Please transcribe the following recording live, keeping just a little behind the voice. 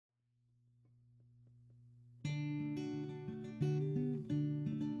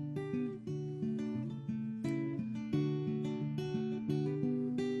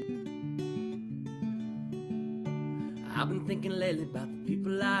I've been thinking lately about the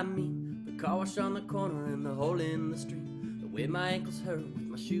people I meet, the car wash on the corner and the hole in the street, the way my ankles hurt with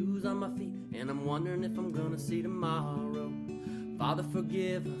my shoes on my feet, and I'm wondering if I'm gonna see tomorrow. Father,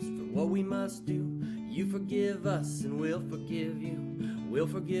 forgive us for what we must do. You forgive us and we'll forgive you. We'll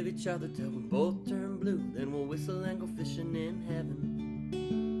forgive each other till we both turn blue. Then we'll whistle and go fishing in heaven.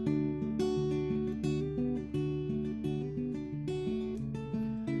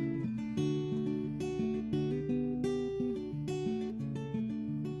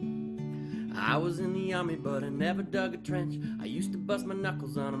 I was in the army, but I never dug a trench. I used to bust my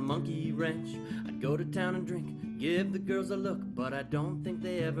knuckles on a monkey wrench. I'd go to town and drink, give the girls a look, but I don't think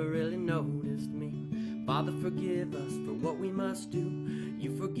they ever really noticed me. Father, forgive us for what we must do.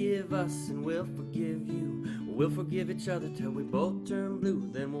 You forgive us and we'll forgive you. We'll forgive each other till we both turn blue.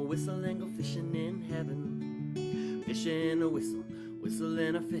 Then we'll whistle and go fishing in heaven. Fish in a whistle, whistle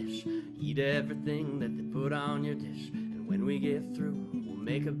in a fish. Eat everything that they put on your dish. And when we get through, we'll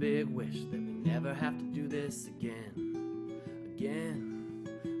make a big wish that we never have to do this again. Again.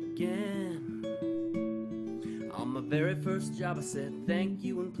 On my very first job I said thank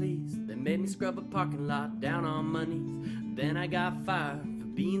you and please. They made me scrub a parking lot down on my knees. Then I got fired for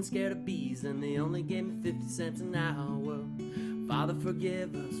being scared of bees, and they only gave me 50 cents an hour. Father,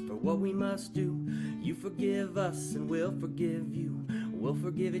 forgive us for what we must do. You forgive us and we'll forgive you. We'll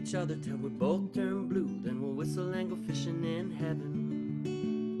forgive each other till we both turn blue. Then we'll whistle and go fishing in heaven.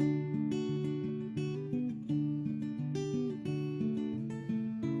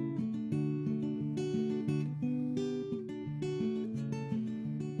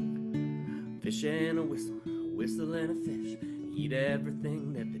 Fish and a whistle and a fish. Eat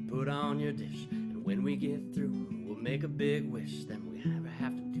everything that they put on your dish. And when we get through, we'll make a big wish. Then we never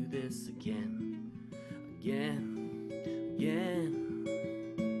have to do this again. Again.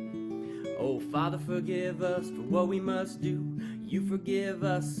 Oh, Father, forgive us for what we must do. You forgive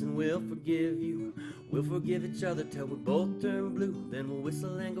us and we'll forgive you. We'll forgive each other till we both turn blue. Then we'll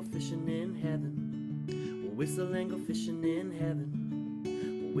whistle and go fishing in heaven. We'll whistle and go fishing in heaven.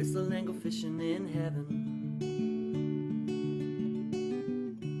 Whistle and go fishing in heaven.